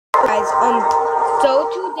guys, so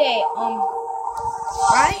today,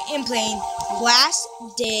 I am playing Last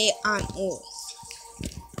Day on Earth.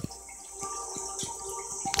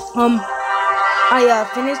 I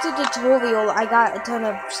finished the tutorial. I got a ton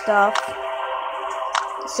of stuff.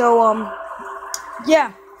 So,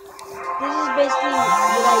 yeah. This is basically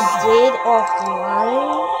what I did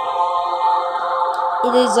offline.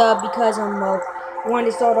 It is, because I wanted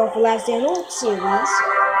to start off the Last Day on Earth series.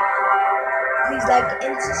 Please like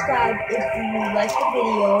and subscribe if you like the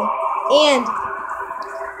video. And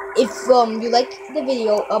if, you like the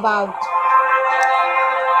video about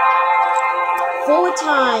 4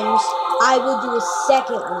 times, I will do a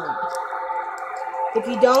second one. If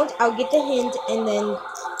you don't, I'll get the hint and then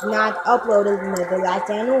not upload another Last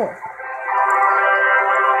Day on Earth.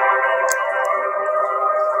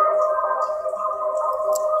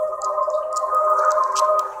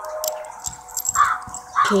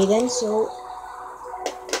 Okay then, so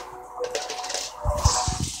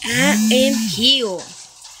I am here.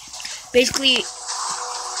 Basically,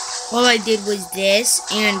 all I did was this,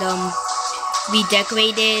 and we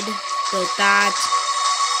decorated, built that,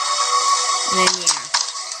 and then yeah,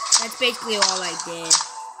 that's basically all I did.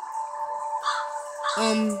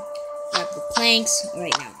 Got the planks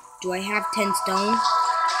right now. Do I have 10 stone?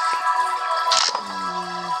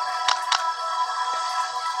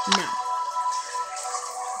 No.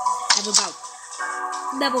 I have about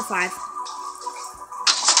level 5.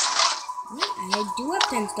 I do have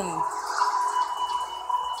 10 stone.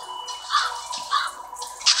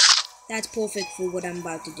 That's perfect for what I'm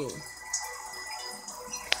about to do.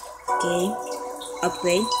 Okay.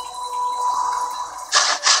 Upgrade.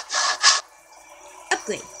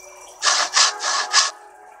 Upgrade.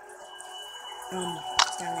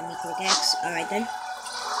 It's not let me click X. Alright then.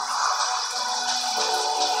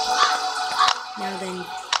 Now then,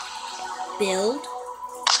 build.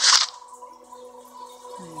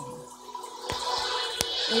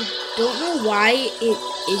 I don't know why it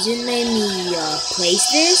isn't letting me place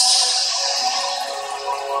this.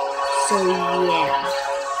 So yeah.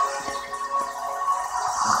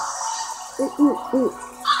 Ooh.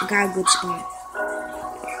 I got a good spot.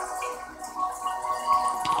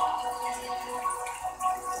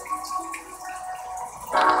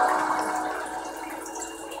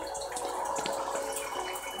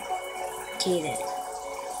 Okay then.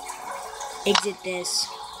 Exit this.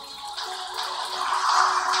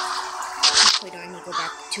 Wait, I need to go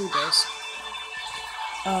back to this.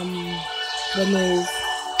 Remove.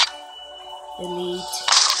 Delete.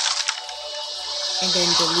 And then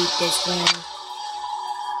delete this one.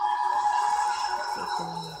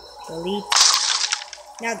 Delete.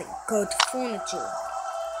 Now then, go to furniture.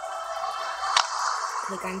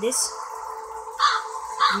 Click on this.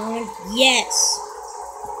 Come on. Yes.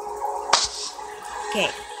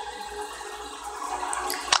 Okay.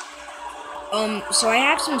 So I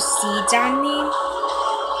have some seeds on me.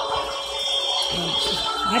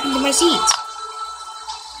 What happened to my seeds?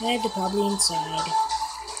 They're probably inside.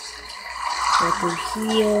 Go through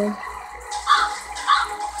here.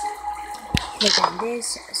 Click on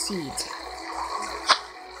this. Seeds.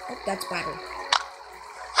 Oh, that's battle.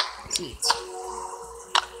 Seeds.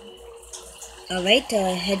 Alright,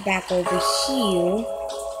 head back over here.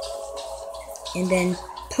 And then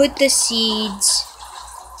put the seeds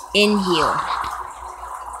in here.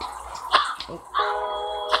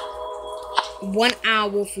 1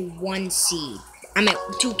 hour for 1 seed. I'm at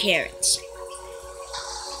 2 carrots.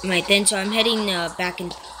 Alright then, so I'm heading back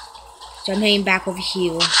in. So I'm heading back over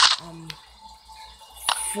here.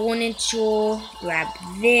 Furniture. Grab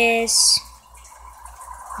this.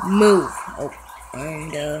 Move. Oh,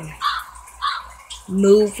 and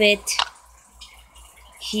move it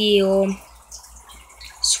here.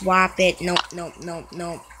 Swap it. Nope.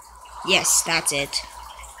 Yes, that's it.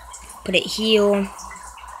 Put it here.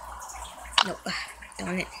 Nope.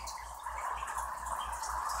 Darn it.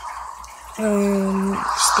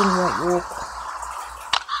 This thing won't work.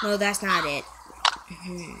 No, that's not it.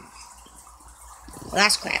 Well,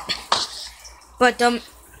 that's crap. But,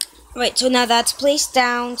 right, so now that's placed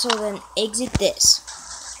down, so then exit this.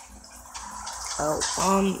 Oh,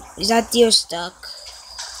 is that deer stuck?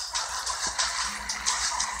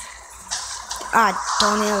 Ah,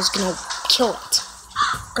 darn it, I was gonna kill it.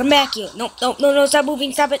 Come back here. No, stop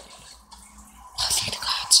moving, stop it. Oh, thank the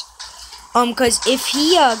gods. Cause if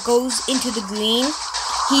he, goes into the green,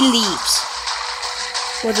 he leaves.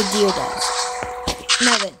 What the deer does.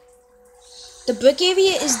 Now then, the brick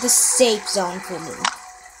area is the safe zone for me.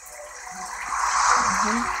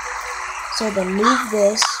 So then move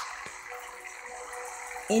this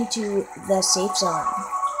into the safe zone.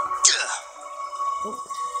 Oh.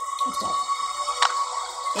 Stop.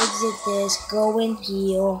 Exit this, go and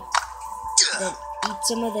heal, then eat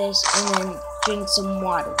some of this, and then drink some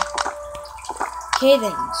water. Okay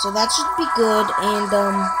then, so that should be good. And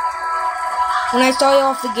when I started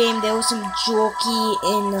off the game, there was some jockey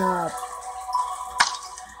in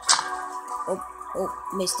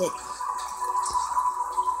missed it.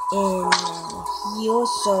 In here,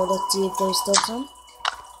 so let's see if there's still some.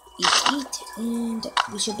 Eat, and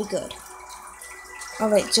we should be good.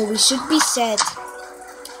 Alright, so we should be set.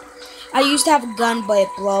 I used to have a gun, but it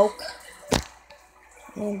broke.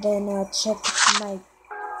 And then check my...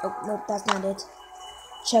 Oh, nope, that's not it.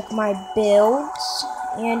 Check my builds.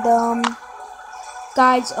 And,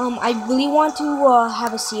 guys, I really want to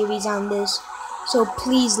have a series on this. So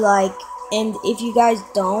please like. And if you guys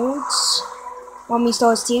don't want me to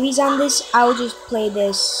start a series on this, I'll just play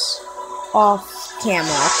this off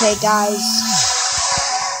camera. Okay, guys?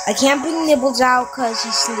 I can't bring Nibbles out because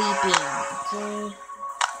he's sleeping. Okay?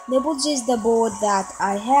 Nibbles is the board that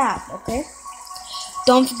I have, okay?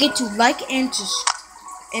 Don't forget to like and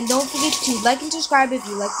subscribe if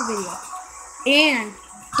you like the video. And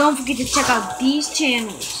don't forget to check out these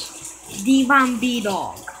channels. Levi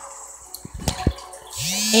Dog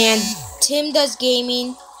and Tim Does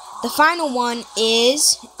Gaming. The final one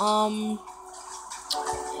is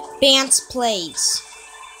Bance Plays.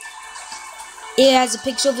 It has a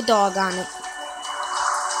picture of a dog on it.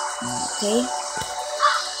 Okay.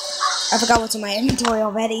 I forgot what's in my inventory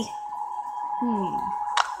already.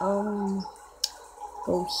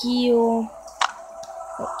 Go heal.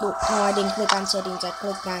 Oh, no, I didn't click on settings. I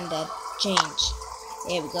clicked on the change.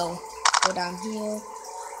 There we go. Go down here.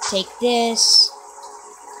 Take this.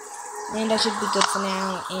 And that should be good for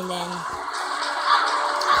now. And then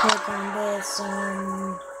click on this.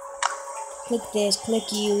 Click this.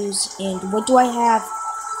 Click use. And what do I have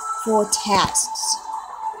for tasks?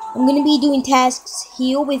 I'm going to be doing tasks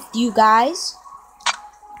here with you guys.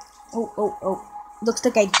 Oh. Looks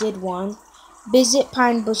like I did one. Visit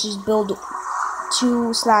pine bushes, build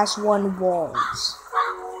 2/1 walls.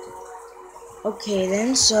 Okay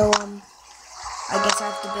then, so I guess I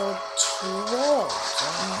have to build 2 walls.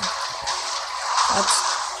 That's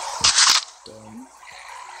done.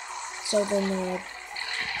 So then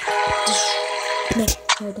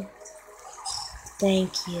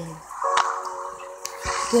thank you.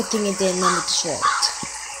 Good thing it didn't let me destroy it.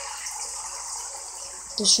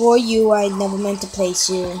 Destroy you, I never meant to place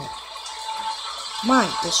you. Come on,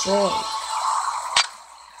 destroy.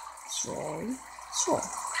 Destroy.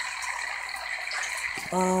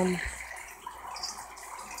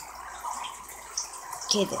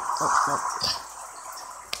 Okay then.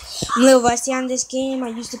 I'm a little rusty on this game. I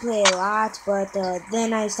used to play a lot, but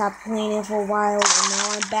then I stopped playing it for a while, and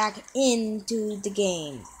now I'm back into the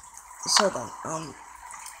game. So then,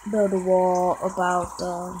 build a wall about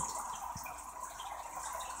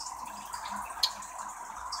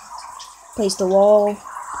place the wall.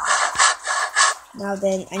 Now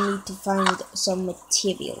then, I need to find some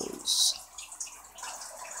materials.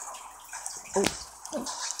 Oh,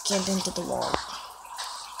 can't enter the wall.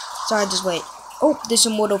 Sorry, just wait. Oh, there's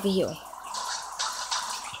some wood over here.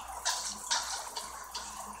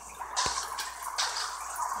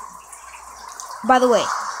 By the way,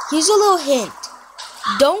 here's a little hint.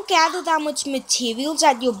 Don't gather that much materials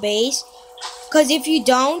at your base, because if you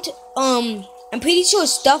don't, I'm pretty sure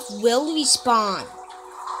stuff will respawn.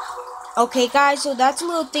 Okay, guys, so that's a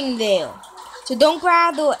little thing there. So don't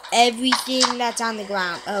gather everything that's on the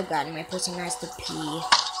ground. Oh god, my person has to pee.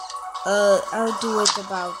 I'll do it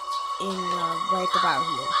about right about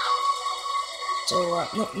here. So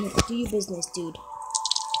no, do your business, dude.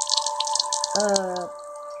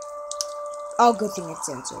 Oh, good thing it's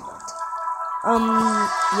censored.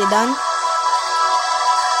 You done?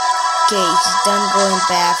 Okay, he's done going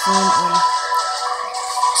bathroom.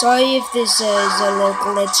 Sorry if this is a little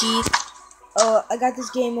glitchy. I got this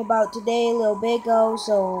game about today, a little bit ago,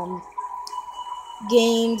 so,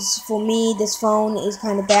 games, for me, this phone is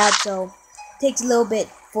kind of bad, so, it takes a little bit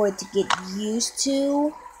for it to get used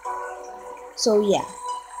to. So, yeah.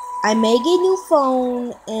 I may get a new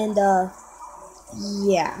phone, and,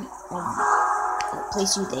 yeah. I'll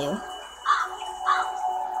place you there.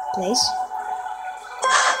 Place.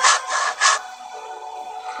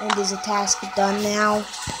 And there's a task done now.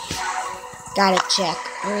 Gotta check.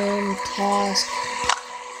 Task.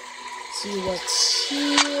 See what's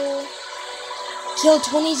here. Kill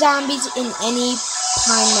 20 zombies in any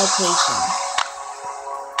pine location.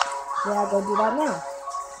 Yeah, go do that now.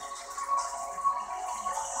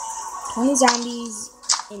 20 zombies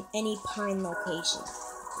in any pine location.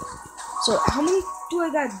 So, how many do I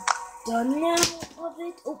got done now of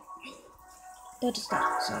it? Oh, That does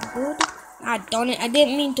not sound good. Ah, darn it. I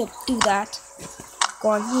didn't mean to do that. Go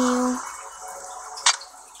on here.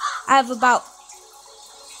 I have about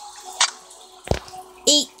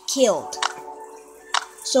 8 killed.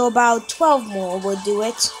 So about 12 more will do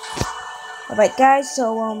it. Alright guys,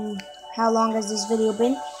 so how long has this video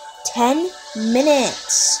been? 10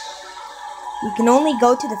 minutes. You can only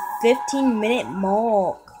go to the 15-minute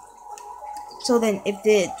mark. So then if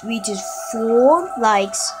it reaches 4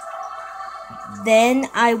 likes, then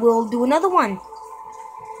I will do another one.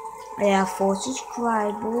 I have 4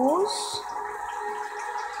 subscribers.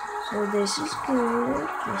 So this is good.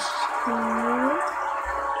 This is good.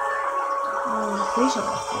 I'm pretty sure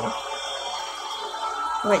that's good.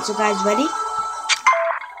 Alright, so guys, ready?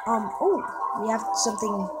 Oh, we have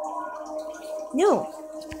something new.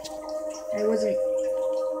 I wasn't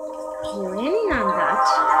planning on that.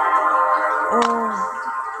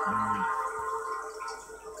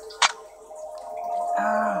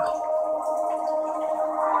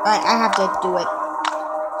 Alright, I have to do it.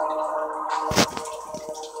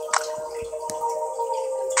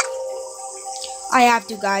 I have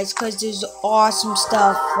to, guys, because there's awesome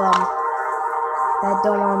stuff that I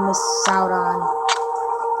don't want to miss out on.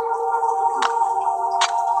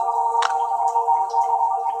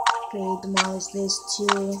 Okay, demolish this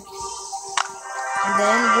too. And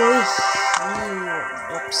then we're here.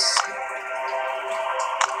 Whoops.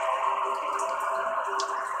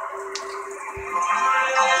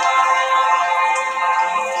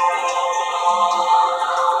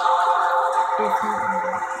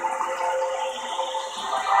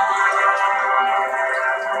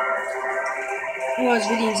 I was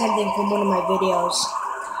reading something from one of my videos.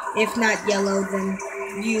 If not yellow, then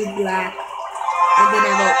you black. And then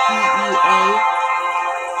I wrote EEA.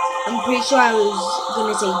 I'm pretty sure I was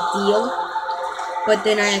gonna say deal, but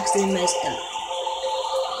then I actually messed up.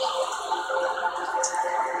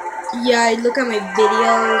 Yeah, I look at my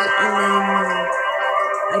videos and then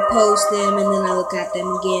I post them and then I look at them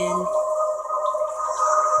again.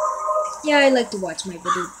 Yeah, I like to watch my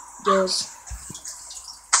videos.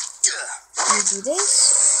 You do this,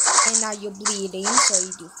 and now you're bleeding, so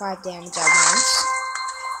you do 5 damage at once.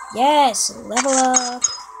 Yes, level up.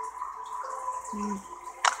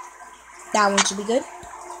 That one should be good.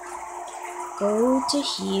 Go to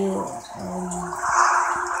heal.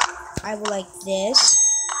 I will like this,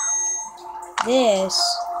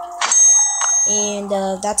 and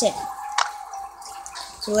that's it.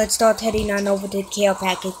 So let's start heading on over to the care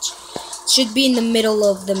package. Should be in the middle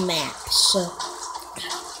of the map. So.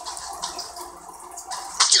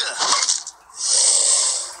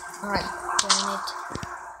 Alright, turn it.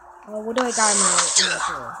 What do I got in my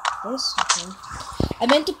this? Okay. I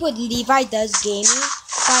meant to put Levi Does Gaming,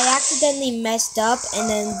 but I accidentally messed up and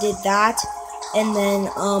then did that. And then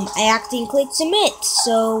I accidentally clicked submit.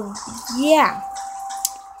 So yeah.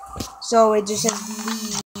 So it just says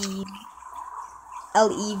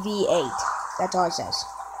LEV8. That's all it says.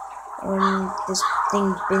 This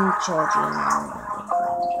thing's been charging.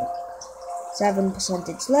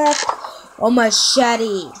 7% left. Oh,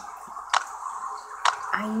 machete.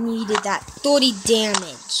 I needed that. 30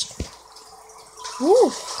 damage.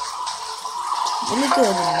 Woo. Really good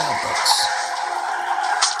in my books.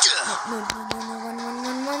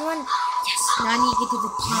 Run. Yes. Now I need to get to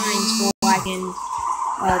the pines so I can.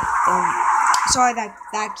 Sorry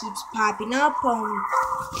that keeps popping up.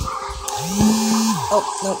 Oh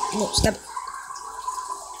no, stop.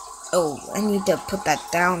 Oh, I need to put that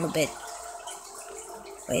down a bit.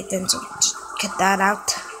 Wait, then so cut that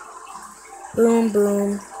out.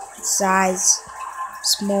 Boom. Size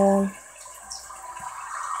small.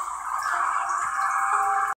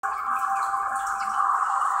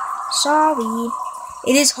 Sorry.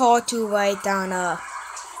 It is hard to write on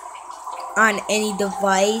any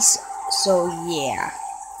device. So yeah.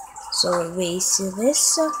 So erase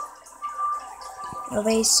this.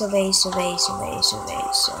 Erase.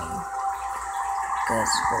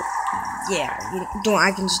 Cause yeah,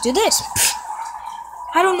 I can just do this.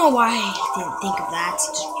 I don't know why I didn't think of that.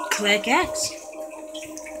 Just click X.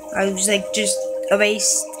 I was like, just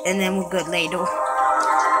erase and then we're good later.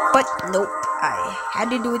 But nope, I had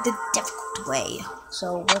to do it the difficult way.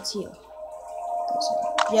 So what's here?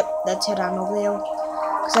 Yep, let's head on over there.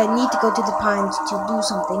 Because I need to go to the pines to do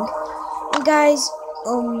something. And guys,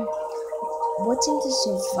 what's in the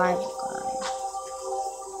survival guide?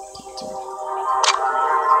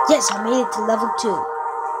 Yes, I made it to level 2.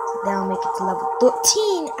 Then I'll make it to level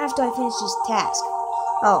 13 after I finish this task.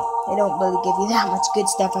 Oh, they don't really give you that much good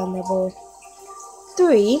stuff on level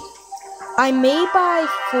 3. I may buy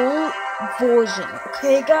full version,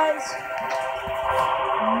 okay guys?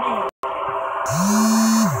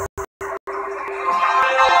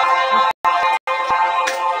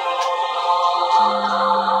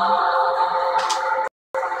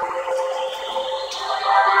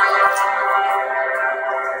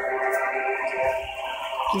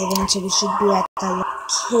 Okay, then so we should be at the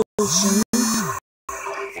location.